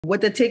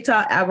With the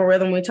TikTok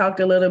algorithm, we talked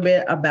a little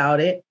bit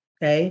about it,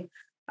 okay?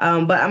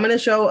 But I'm going to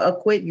show a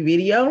quick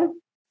video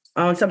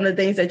on some of the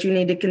things that you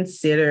need to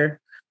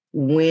consider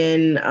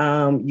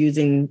when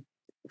using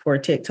for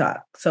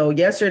TikTok. So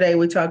yesterday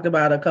we talked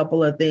about a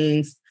couple of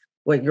things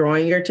with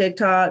growing your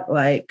TikTok,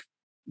 like,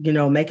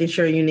 making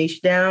sure you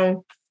niche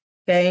down,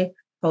 okay?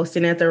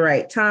 Posting at the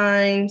right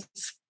times,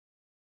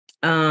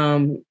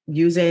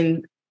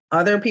 using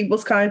other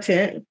people's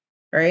content,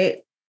 right?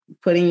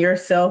 Putting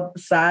yourself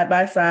side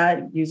by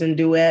side, using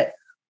Duet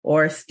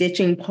or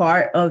stitching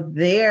part of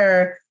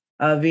their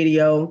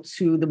video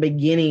to the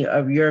beginning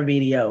of your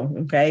video,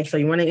 okay? So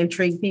you want to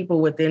intrigue people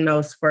within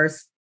those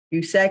first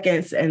few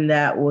seconds, and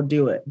that will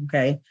do it,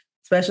 okay?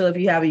 Especially if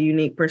you have a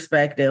unique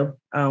perspective.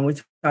 We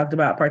talked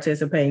about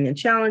participating in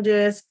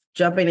challenges,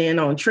 jumping in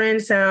on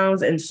trend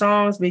sounds and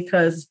songs,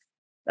 because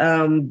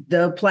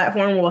the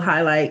platform will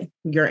highlight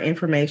your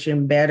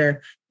information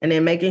better, and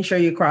then making sure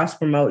you cross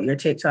promote your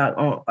TikTok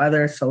on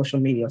other social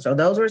media. So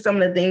those were some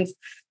of the things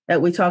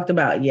that we talked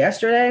about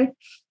yesterday.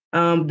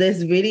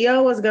 This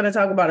video is going to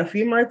talk about a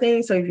few more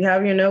things. So if you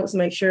have your notes,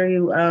 make sure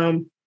you,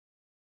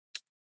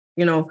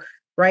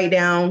 write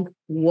down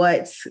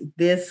what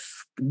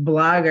this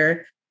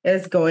blogger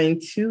is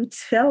going to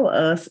tell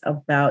us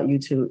about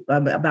YouTube,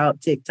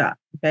 about TikTok.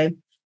 Okay.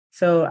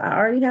 So I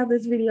already have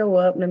this video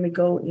up. Let me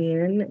go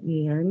in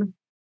and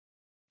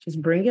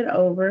just bring it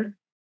over.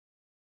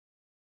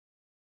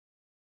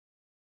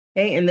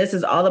 Okay, and this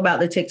is all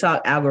about the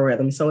TikTok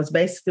algorithm. So it's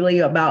basically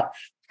about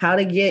how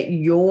to get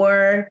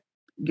your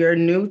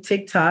new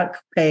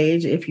TikTok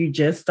page, if you're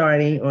just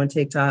starting on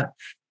TikTok,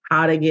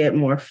 how to get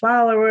more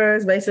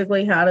followers,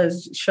 basically how to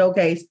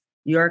showcase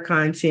your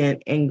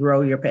content and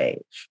grow your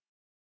page.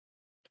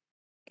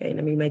 Okay,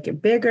 let me make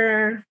it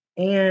bigger.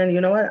 And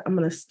you know what? I'm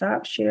going to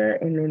stop share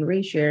and then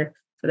reshare,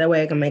 so that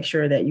way I can make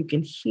sure that you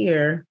can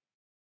hear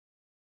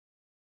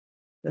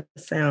the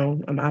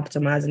sound. I'm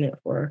optimizing it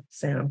for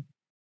sound.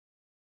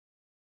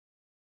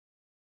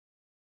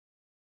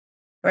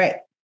 All right.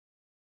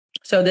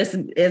 So this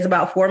is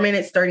about 4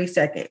 minutes, 30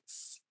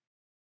 seconds.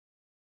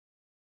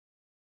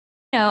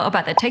 Know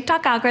about the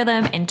TikTok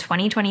algorithm in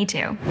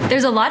 2022.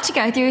 There's a lot to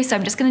go through, so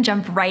I'm just going to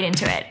jump right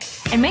into it.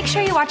 And make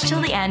sure you watch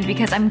till the end,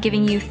 because I'm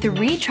giving you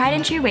 3 tried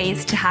and true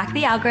ways to hack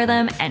the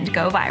algorithm and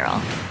go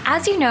viral.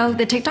 As you know,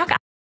 the TikTok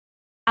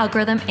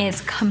algorithm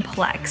is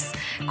complex.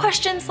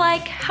 Questions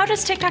like, how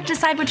does TikTok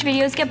decide which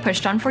videos get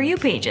pushed on For You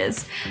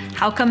pages?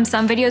 How come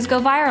some videos go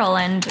viral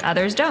and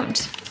others don't?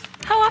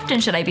 How often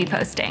should I be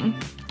posting?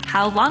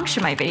 How long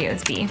should my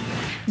videos be?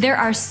 There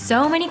are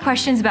so many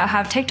questions about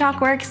how TikTok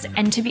works,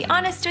 and to be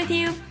honest with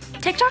you,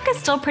 TikTok is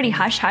still pretty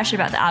hush-hush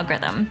about the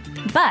algorithm.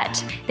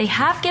 But they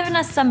have given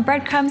us some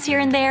breadcrumbs here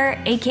and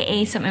there,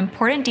 aka some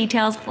important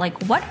details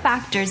like what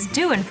factors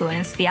do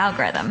influence the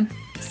algorithm.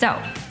 So,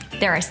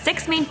 there are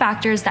 6 main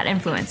factors that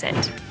influence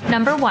it.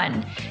 Number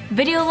 1,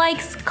 video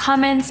likes,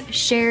 comments,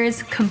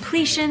 shares,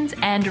 completions,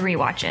 and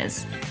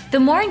rewatches. The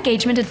more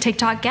engagement a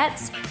TikTok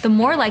gets, the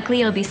more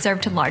likely it'll be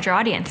served to larger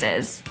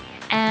audiences.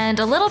 And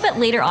a little bit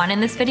later on in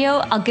this video,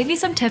 I'll give you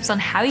some tips on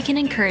how you can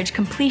encourage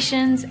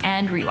completions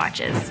and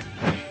rewatches.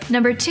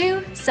 Number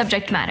 2,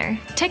 subject matter.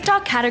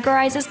 TikTok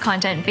categorizes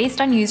content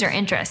based on user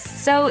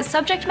interests, so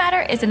subject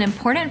matter is an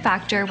important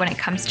factor when it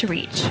comes to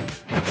reach.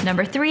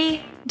 Number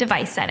 3,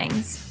 device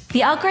settings.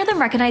 The algorithm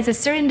recognizes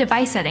certain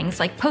device settings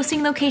like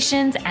posting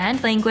locations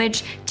and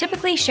language,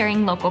 typically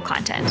sharing local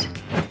content.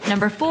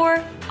 Number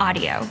 4,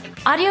 audio.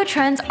 Audio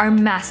trends are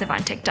massive on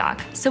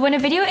TikTok, so when a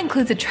video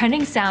includes a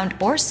trending sound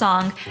or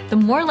song, the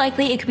more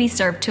likely it could be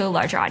served to a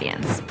larger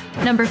audience.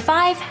 Number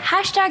 5,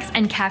 hashtags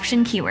and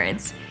caption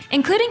keywords.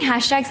 Including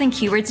hashtags and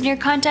keywords in your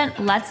content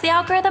lets the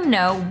algorithm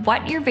know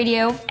what your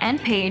video and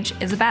page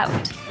is about.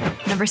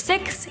 Number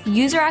 6,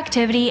 user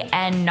activity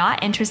and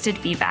not interested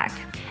feedback.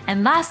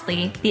 And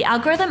lastly, the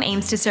algorithm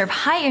aims to serve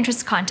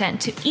high-interest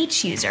content to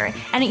each user,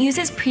 and it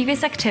uses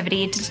previous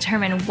activity to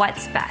determine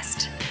what's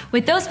best.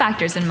 With those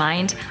factors in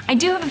mind, I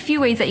do have a few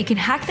ways that you can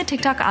hack the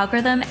TikTok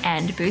algorithm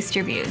and boost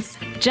your views.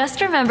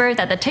 Just remember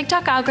that the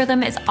TikTok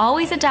algorithm is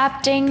always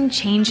adapting,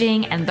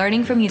 changing, and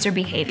learning from user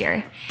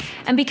behavior.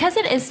 And because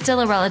it is still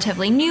a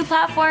relatively new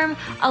platform,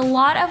 a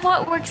lot of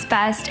what works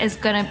best is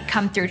going to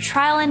come through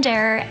trial and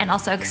error and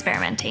also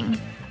experimenting.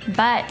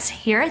 But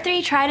here are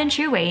 3 tried and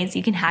true ways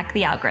you can hack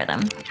the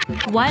algorithm.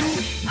 1.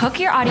 Hook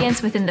your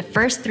audience within the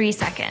first 3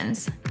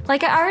 seconds.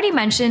 Like I already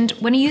mentioned,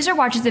 when a user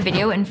watches a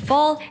video in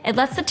full, it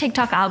lets the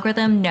TikTok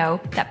algorithm know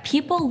that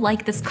people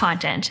like this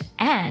content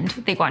and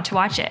they want to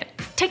watch it.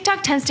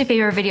 TikTok tends to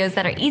favor videos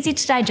that are easy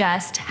to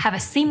digest, have a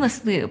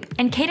seamless loop,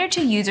 and cater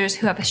to users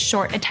who have a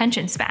short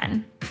attention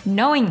span.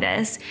 Knowing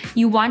this,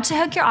 you want to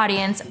hook your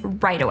audience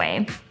right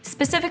away,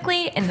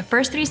 specifically in the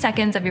first 3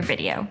 seconds of your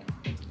video.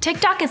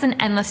 TikTok is an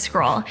endless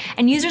scroll,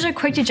 and users are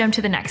quick to jump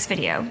to the next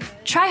video.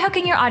 Try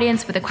hooking your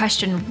audience with a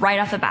question right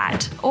off the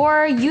bat,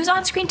 or use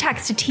on-screen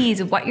text to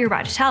tease what you're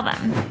about to tell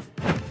them.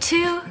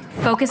 2.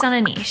 Focus on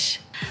a niche.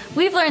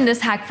 We've learned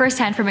this hack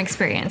firsthand from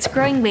experience,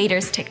 growing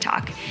Later's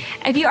TikTok.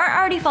 If you aren't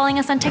already following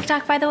us on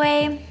TikTok, by the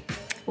way,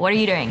 what are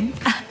you doing?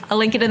 I'll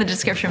link it in the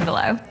description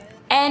below.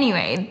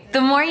 Anyway, the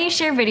more you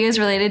share videos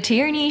related to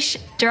your niche,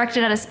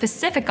 directed at a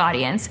specific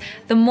audience,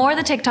 the more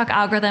the TikTok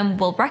algorithm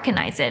will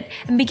recognize it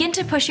and begin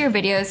to push your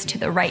videos to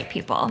the right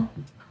people.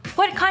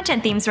 What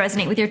content themes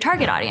resonate with your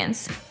target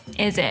audience?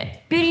 Is it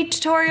beauty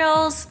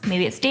tutorials?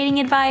 Maybe it's dating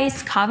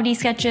advice, comedy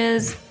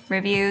sketches,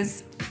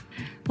 reviews?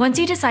 Once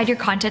you decide your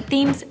content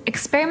themes,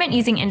 experiment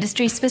using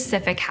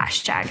industry-specific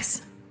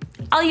hashtags.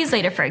 I'll use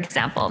later for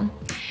example.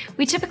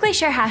 We typically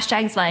share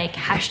hashtags like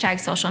hashtag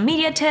social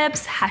media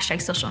tips,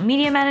 hashtag social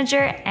media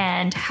manager,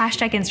 and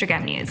hashtag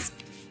Instagram news.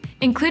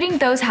 Including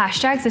those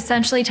hashtags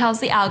essentially tells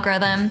the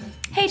algorithm,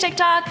 hey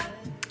TikTok,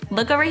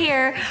 look over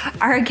here,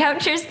 our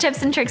account shares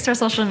tips and tricks for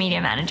social media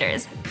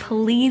managers.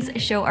 Please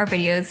show our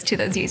videos to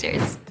those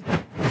users.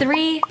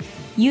 3.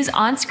 Use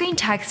on-screen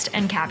text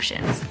and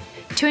captions.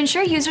 To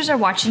ensure users are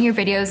watching your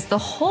videos the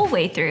whole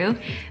way through,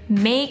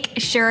 make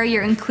sure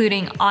you're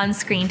including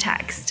on-screen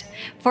text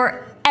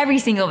for every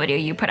single video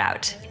you put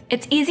out.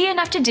 It's easy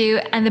enough to do,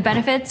 and the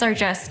benefits are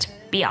just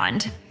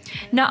beyond.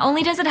 Not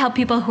only does it help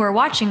people who are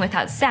watching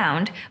without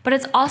sound, but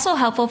it's also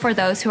helpful for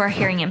those who are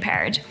hearing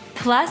impaired.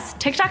 Plus,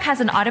 TikTok has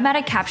an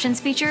automatic captions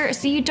feature,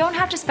 so you don't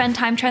have to spend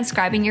time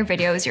transcribing your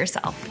videos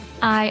yourself.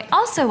 I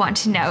also want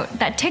to note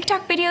that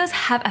TikTok videos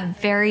have a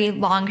very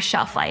long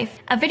shelf life.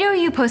 A video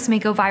you post may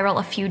go viral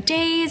a few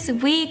days,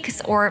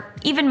 weeks, or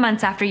even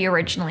months after you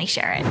originally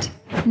share it.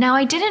 Now,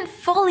 I didn't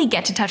fully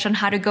get to touch on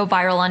how to go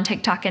viral on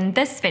TikTok in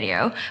this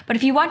video, but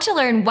if you want to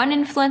learn one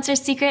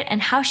influencer's secret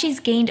and how she's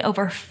gained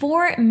over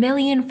 4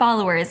 million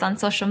followers on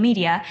social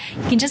media,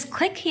 you can just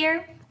click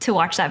here to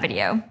watch that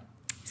video.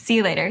 See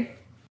you later.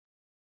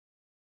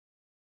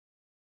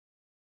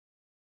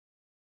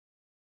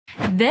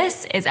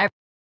 This is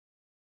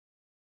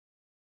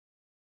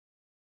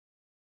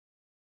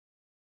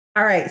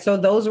All right, so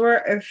those were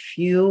a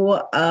few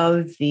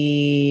of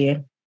the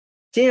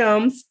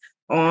gems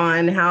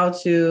on how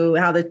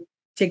the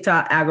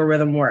TikTok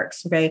algorithm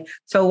works. Okay,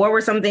 so what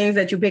were some things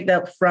that you picked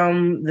up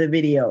from the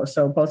video?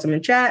 So post them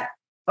in chat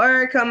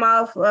or come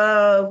off,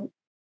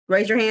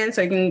 raise your hand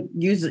so you can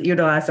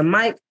utilize a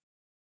mic.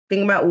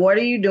 Think about what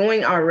are you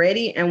doing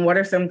already and what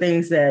are some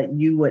things that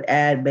you would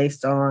add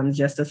based on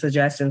just the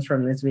suggestions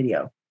from this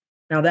video.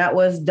 Now that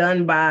was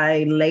done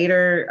by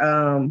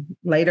Later.com.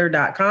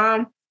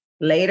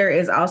 Later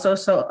is also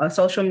a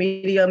social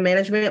media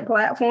management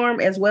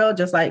platform as well,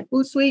 just like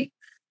Hootsuite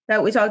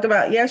that we talked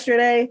about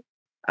yesterday.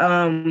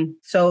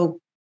 So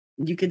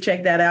you can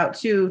check that out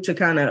too, to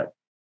kind of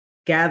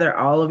gather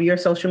all of your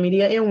social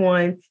media in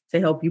one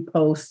to help you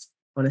post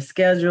on a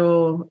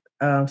schedule,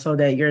 so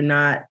that you're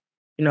not,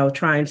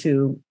 trying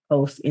to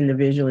post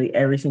individually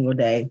every single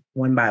day,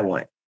 one by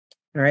one.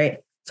 All right.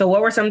 So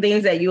what were some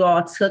things that you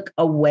all took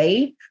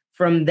away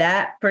from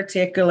that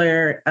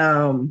particular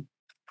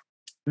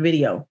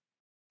video?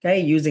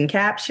 Okay, using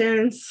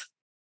captions.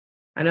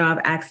 I know I've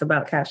asked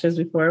about captions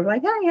before,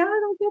 like, hey, I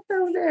don't get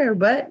those there,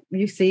 but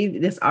you see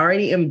this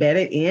already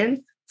embedded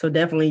in, so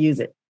definitely use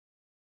it.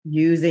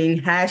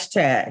 Using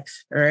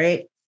hashtags, all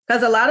right?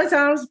 Because a lot of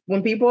times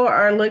when people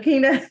are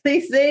looking at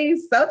these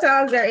things,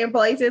 sometimes they're in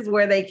places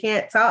where they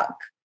can't talk,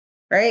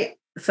 right?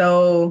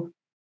 So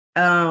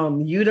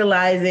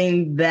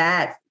utilizing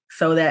that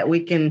so that we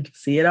can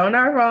see it on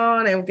our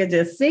phone and we can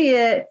just see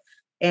it.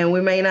 And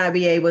we may not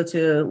be able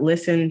to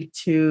listen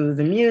to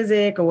the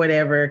music or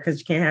whatever because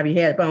you can't have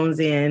your headphones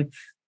in.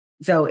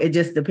 So it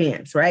just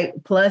depends, right?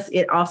 Plus,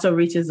 it also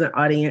reaches an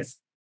audience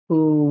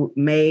who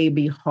may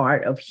be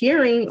hard of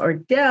hearing or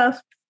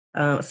deaf.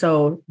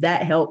 So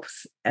that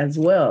helps as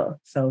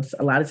well. So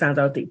a lot of times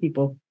I don't think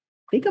people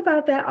think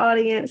about that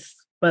audience.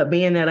 But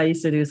being that I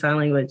used to do sign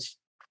language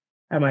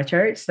at my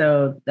church,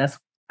 so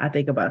I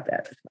think about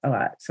that a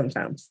lot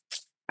sometimes.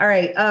 All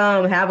right,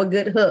 have a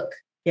good hook.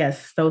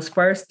 Yes, those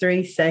first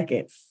 3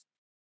 seconds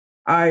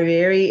are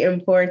very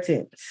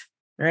important,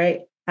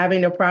 right?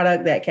 Having a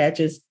product that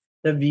catches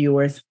the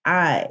viewer's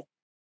eye.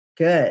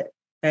 Good,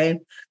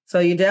 okay? So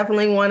you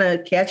definitely want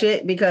to catch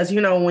it because,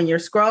 when you're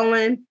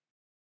scrolling,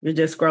 you're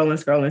just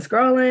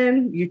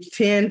scrolling. You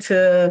tend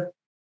to,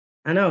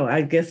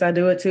 I guess I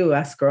do it too.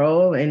 I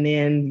scroll and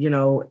then,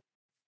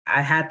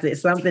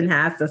 something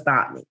has to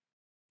stop me.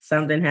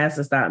 Something has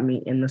to stop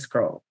me in the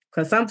scroll.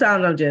 Because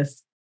sometimes I'm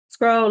just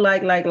scroll,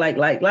 like, and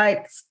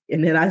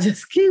then I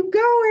just keep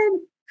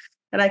going.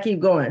 And I keep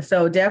going.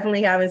 So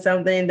definitely having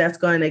something that's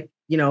going to,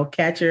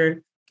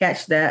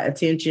 catch that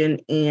attention.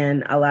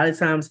 And a lot of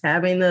times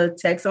having the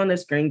text on the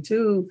screen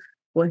too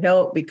will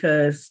help,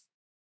 because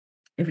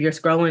if you're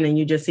scrolling and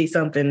you just see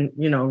something,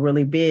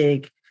 really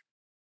big,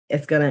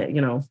 it's going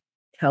to,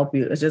 help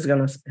you. It's just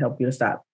going to help you to stop.